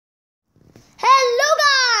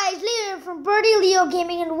from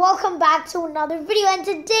Birdyleogaming and welcome back to another video. And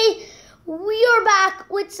today we are back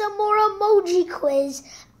with some more emoji quiz,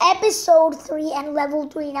 episode 3 and level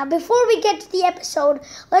 3. Now before we get to the episode,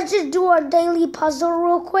 let's just do our daily puzzle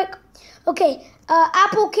real quick. Okay,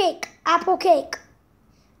 apple cake.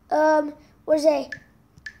 Where's A?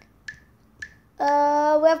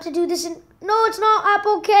 We have to do this in, no, it's not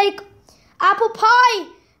apple cake. Apple pie.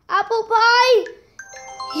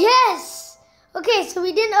 Yes. Okay, so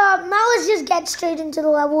we didn't, now let's just get straight into the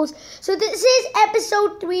levels. So this is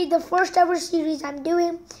episode 3, the first ever series I'm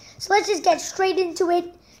doing. So let's just get straight into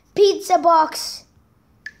it. Pizza box.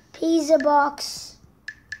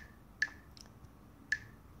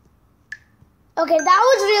 Okay,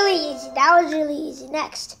 that was really easy.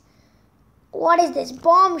 Next. What is this?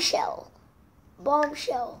 Bombshell.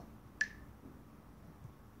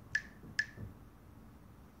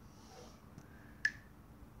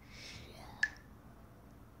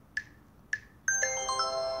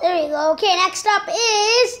 There you go. Okay, next up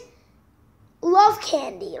is love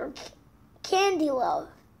candy or candy love.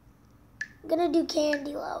 I'm gonna do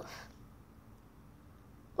candy love.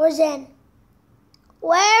 Where's N?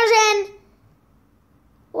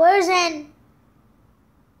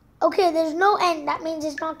 Okay, there's no N. That means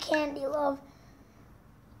it's not candy love.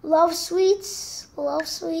 Love sweets.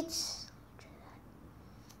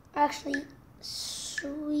 Actually,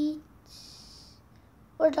 sweets.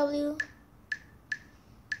 Or W.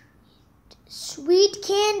 Sweet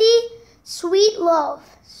candy, sweet love.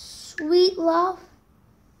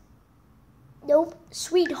 Nope,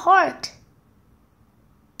 sweetheart.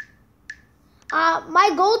 My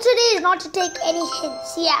goal today is not to take any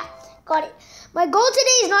hints. Yeah, got it. My goal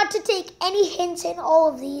today is not to take any hints in all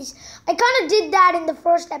of these. I kind of did that in the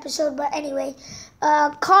first episode, but anyway.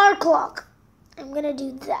 Car clock. I'm gonna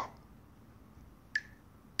do that.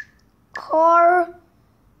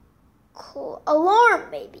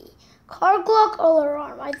 Alarm, maybe. Car clock or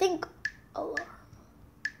alarm? I think alarm.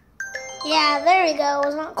 Yeah, there we go. It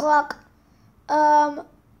was not clock.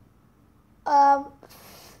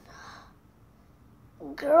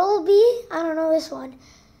 Girl bee? I don't know this one.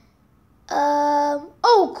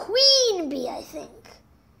 Oh, queen bee, I think.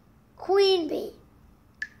 Queen bee.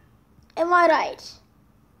 Am I right?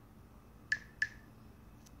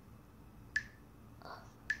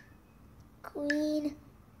 Queen.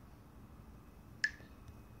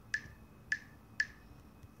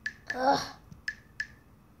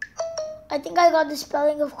 I think I got the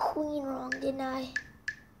spelling of queen wrong, didn't I?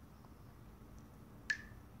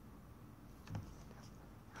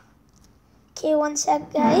 Okay, one sec,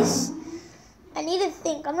 guys. I need to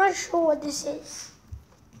think. I'm not sure what this is.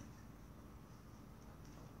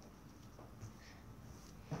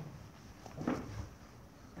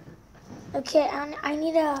 Okay, I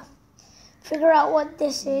need to figure out what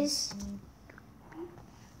this is.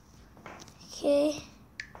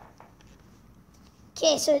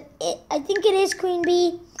 Okay, so I think it is queen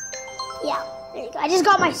bee. Yeah, there you go. I just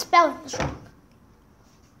got my spelling wrong.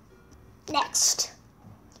 Next.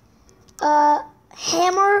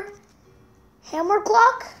 Hammer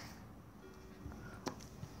clock.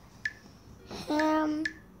 Hammer.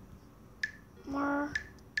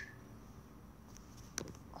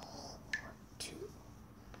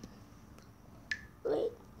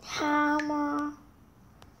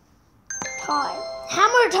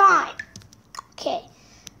 Hammer time. Okay.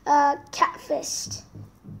 Catfist.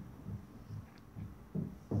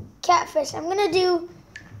 I'm gonna do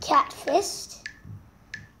catfist.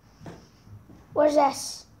 Where's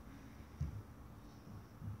S?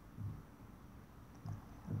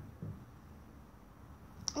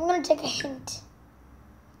 I'm gonna take a hint.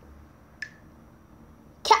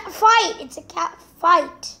 Cat fight. It's a cat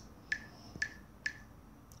fight.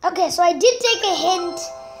 Okay, so I did take a hint.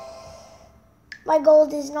 My goal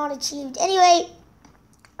is not achieved. Anyway,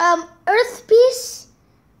 earth piece.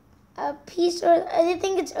 Piece earth. I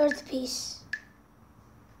think it's earth piece.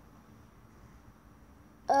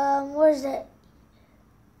 Where is it?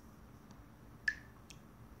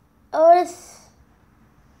 Earth.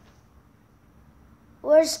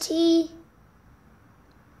 Where's T?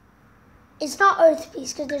 It's not earth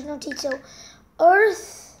piece because there's no T. So,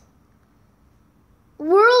 earth.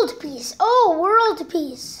 World peace. Oh, world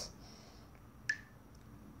peace.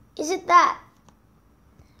 Is it that?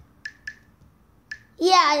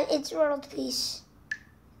 Yeah, it's world peace.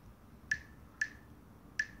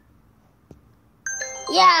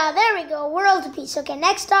 Yeah, there we go. World peace. Okay,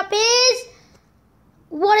 next up is,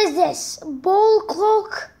 what is this? Bowl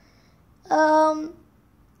cloak.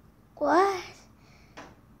 What?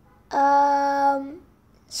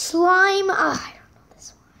 Slime.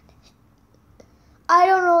 I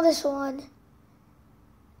don't know this this one.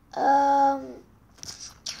 I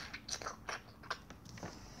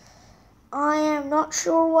am not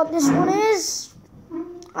sure what this one is.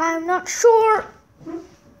 I'm not sure.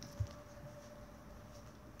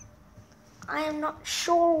 I am not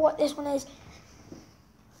sure what this one is.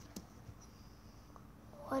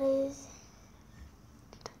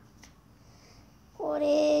 What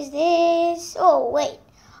is this? Oh, wait.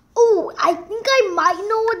 Oh, I think I might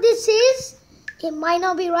know what this is. It might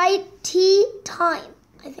not be right. Tea time.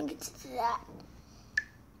 I think it's that.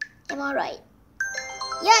 Am I right?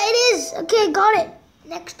 Yeah, it is. Okay, got it.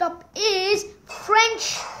 Next up is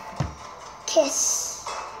French kiss.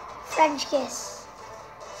 French kiss.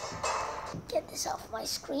 Get this off my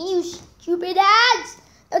screen, you stupid ads.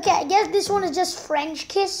 Okay, I guess this one is just French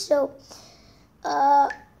kiss, so,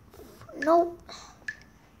 no.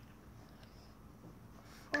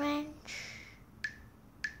 French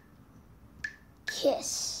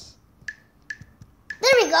kiss.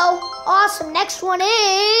 There we go. Awesome. Next one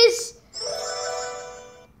is,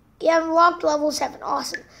 you have unlocked level 7.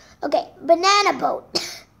 Awesome. Okay, banana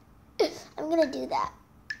boat. I'm gonna do that.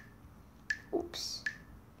 Oops.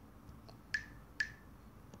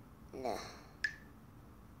 No.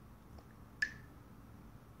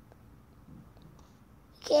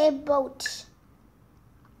 Okay, boat.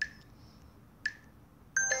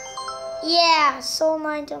 Yeah, soul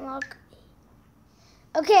 9 to unlock.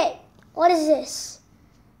 Okay, what is this?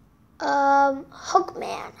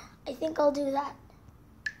 Hookman. I think I'll do that.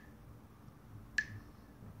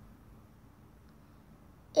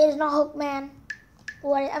 It is not Hookman.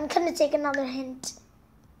 What? I'm gonna take another hint.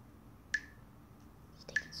 He's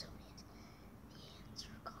taking so many hints. The answer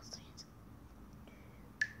costs 3 hints.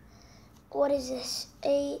 What is this?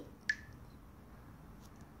 Okay,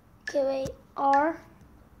 wait.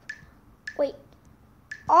 Wait.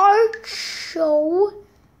 Archo.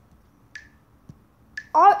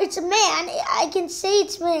 It's a man. I can say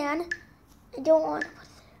it's man. I don't want to put it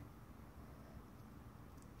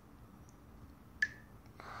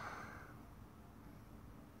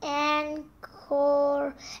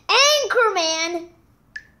there. Anchorman.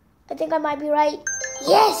 I think I might be right.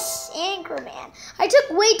 Yes, Anchorman. I took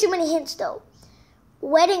way too many hints though.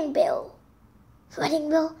 Wedding bill. Wedding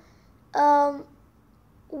bill.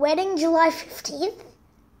 Wedding July 15th.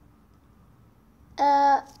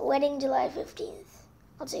 Wedding July 15th.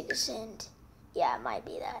 I'll take a hint. Yeah, it might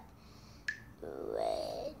be that.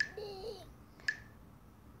 Wedding.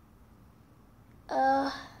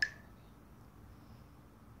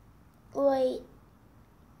 Wait.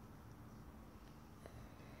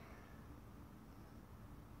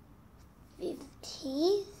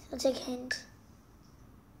 $15th? I'll take a hint.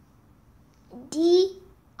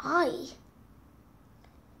 D-I-W.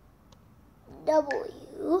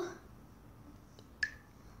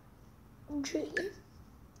 G.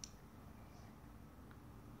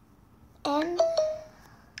 N.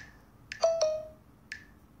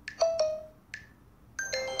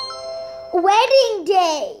 Wedding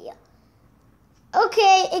day.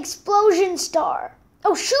 Okay, explosion star.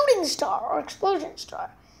 Oh, shooting star or explosion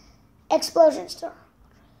star. Explosion star.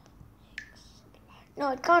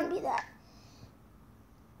 No, it can't be that.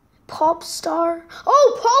 Pop star.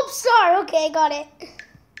 Oh, pop star. Okay, got it.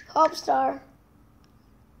 Pop star.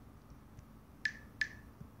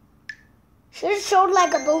 Should have showed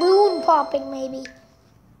like a balloon popping, maybe.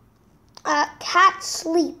 Cat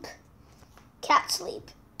sleep. Cat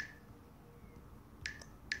sleep.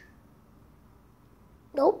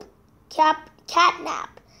 Nope. Catnap.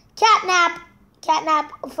 Catnap.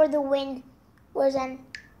 Catnap for the win. Where's N?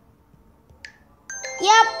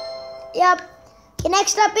 Yep. Okay,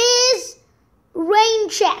 next up is rain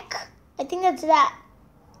check. I think that's that.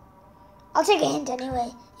 I'll take a hint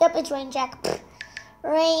anyway. Yep, it's rain check.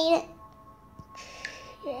 Rain check.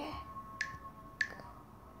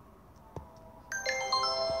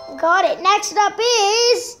 Got it. Next up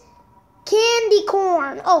is candy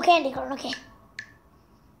corn. Oh, candy corn. Okay.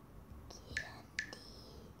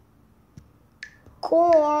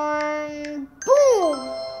 Corn.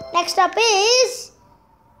 Boom. Next up is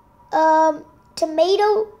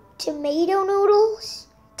tomato noodles.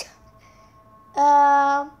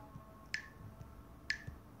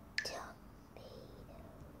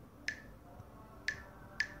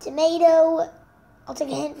 Tomato. I'll take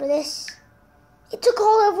a hint for this. It took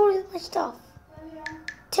all over my stuff.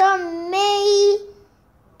 Tomato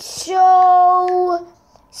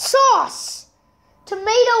sauce.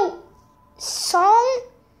 Tomato song?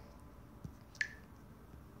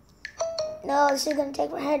 No, this is gonna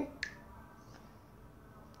take my head.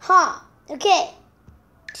 Huh. Okay.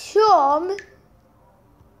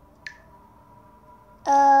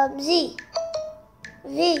 Z.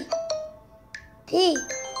 V. P.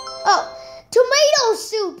 Oh, tomato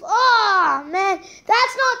soup. Oh, man.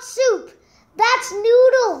 That's not soup. That's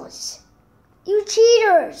noodles. You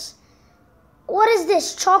cheaters. What is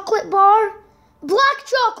this? Chocolate bar? Black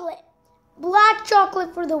chocolate. Black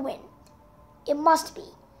chocolate for the win. It must be.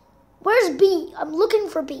 Where's B? I'm looking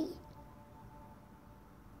for B.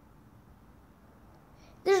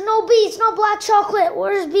 There's no B. It's not black chocolate.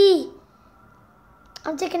 Where's B?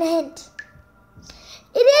 I'm taking a hint.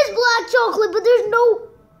 It is black chocolate, but there's no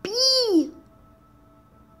B.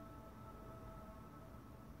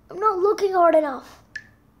 I'm not looking hard enough.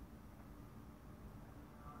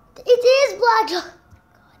 It is black chocolate.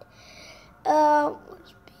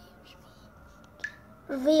 Where's B?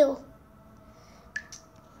 Reveal.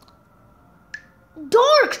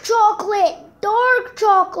 Dark chocolate,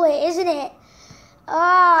 isn't it?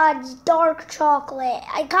 Ah, it's dark chocolate.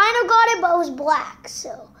 I kind of got it, but it was black,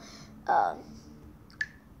 so,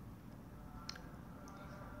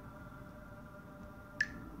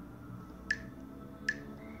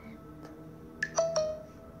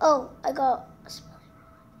 oh, I got a spelling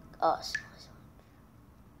wrong. Oh, spelling.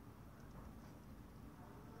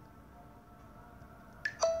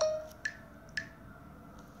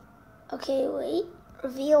 Okay, wait.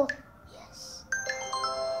 Reveal. Yes.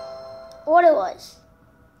 What it was.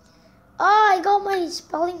 Ah, I got my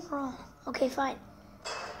spelling wrong. Okay, fine.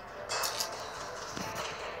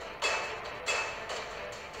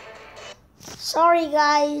 Sorry,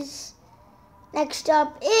 guys. Next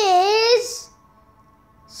up is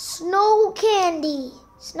snow candy.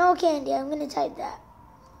 Snow candy. I'm going to type that.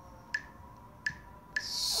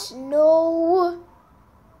 Snow.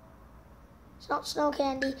 It's not snow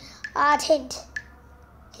candy. Hint.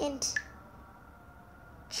 Hint.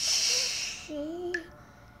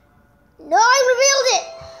 No, I revealed it.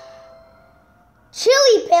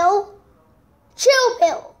 Chili pill. Chill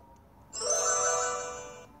pill.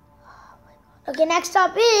 Oh my God. Okay, next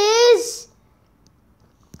up is...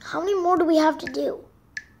 How many more do we have to do?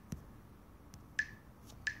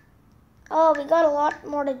 Oh, we got a lot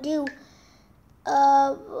more to do.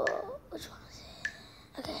 Which one is it?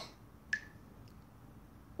 Okay.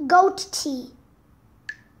 Goat tea.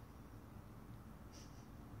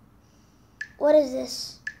 What is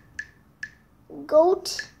this?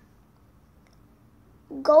 Goat.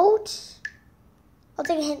 Goat. I'll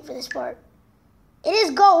take a hint for this part. It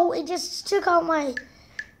is goat. It just took out my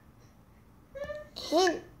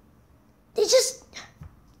hint. It just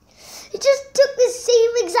took the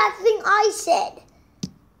same exact thing I said.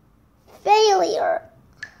 Failure.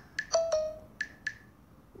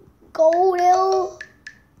 Godel.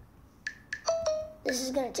 This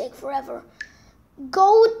is gonna take forever.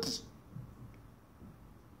 Goat.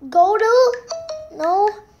 Godel? No.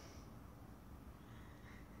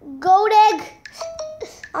 Goat egg.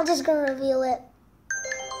 I'm just gonna reveal it.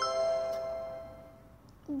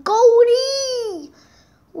 Goaty.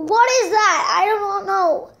 What is that? I don't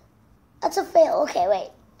know. That's a fail. Okay,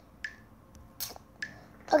 wait.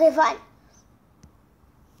 Okay, fine.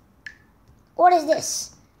 What is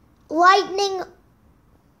this? Lightning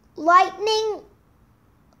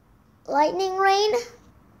rain?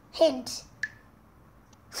 Hint.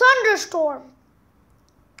 Thunderstorm.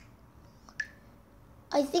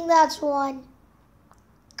 I think that's one.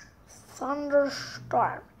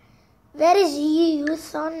 Thunderstorm. That is you,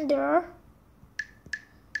 thunder.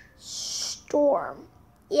 Storm.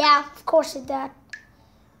 Yeah, of course it's that.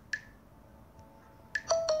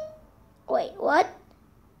 Wait, what?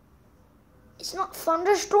 It's not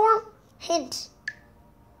thunderstorm? Hint.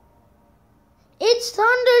 It's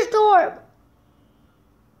thunderstorm.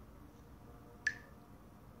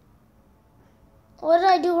 What did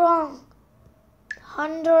I do wrong?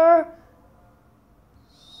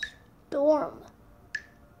 Storm.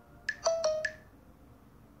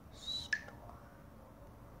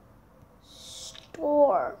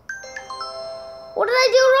 Storm. What did I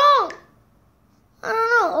do wrong? I don't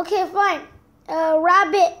know. Okay, fine.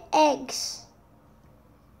 Rabbit eggs.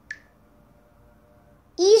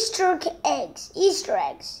 Easter eggs. Easter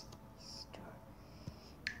eggs.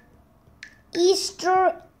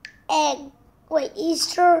 Easter egg. Wait,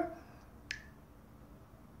 Easter.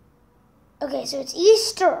 Okay, so it's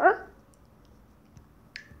Easter.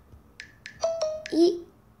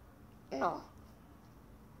 No.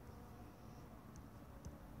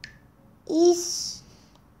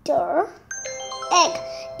 Easter egg.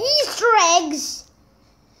 Easter eggs.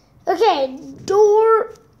 Okay,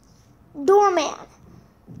 doorman.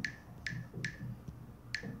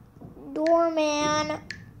 Doorman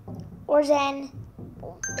or Zen.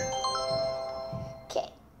 Okay.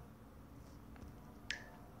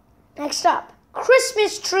 Next up,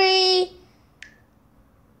 Christmas tree.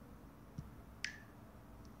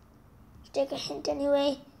 Let's take a hint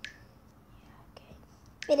anyway.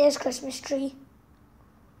 Okay. It is Christmas tree.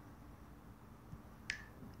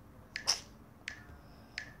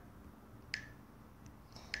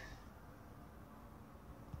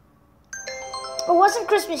 It wasn't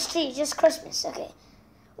Christmas tree, just Christmas. Okay.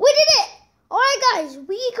 We did it! Alright guys,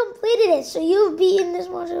 we completed it. So you've beaten this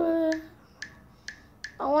one.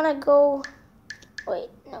 I want to go. Wait,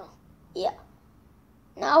 no. Yeah.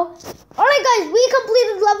 No. Alright guys, we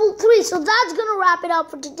completed level 3. So that's going to wrap it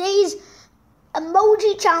up for today's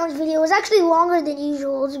emoji challenge video. It was actually longer than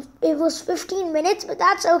usual. It was 15 minutes, but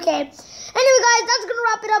that's okay. Anyway guys, that's going to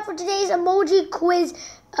wrap it up for today's emoji quiz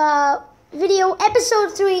video.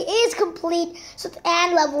 Episode 3 is complete,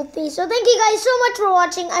 and level 3. So thank you guys so much for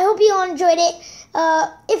watching. I hope you all enjoyed it.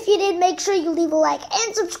 If you did, make sure you leave a like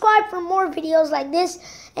and subscribe for more videos like this,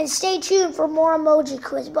 and stay tuned for more emoji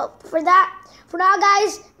quiz. But for now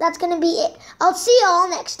guys, that's gonna be it. I'll see you all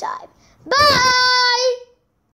next time. Bye.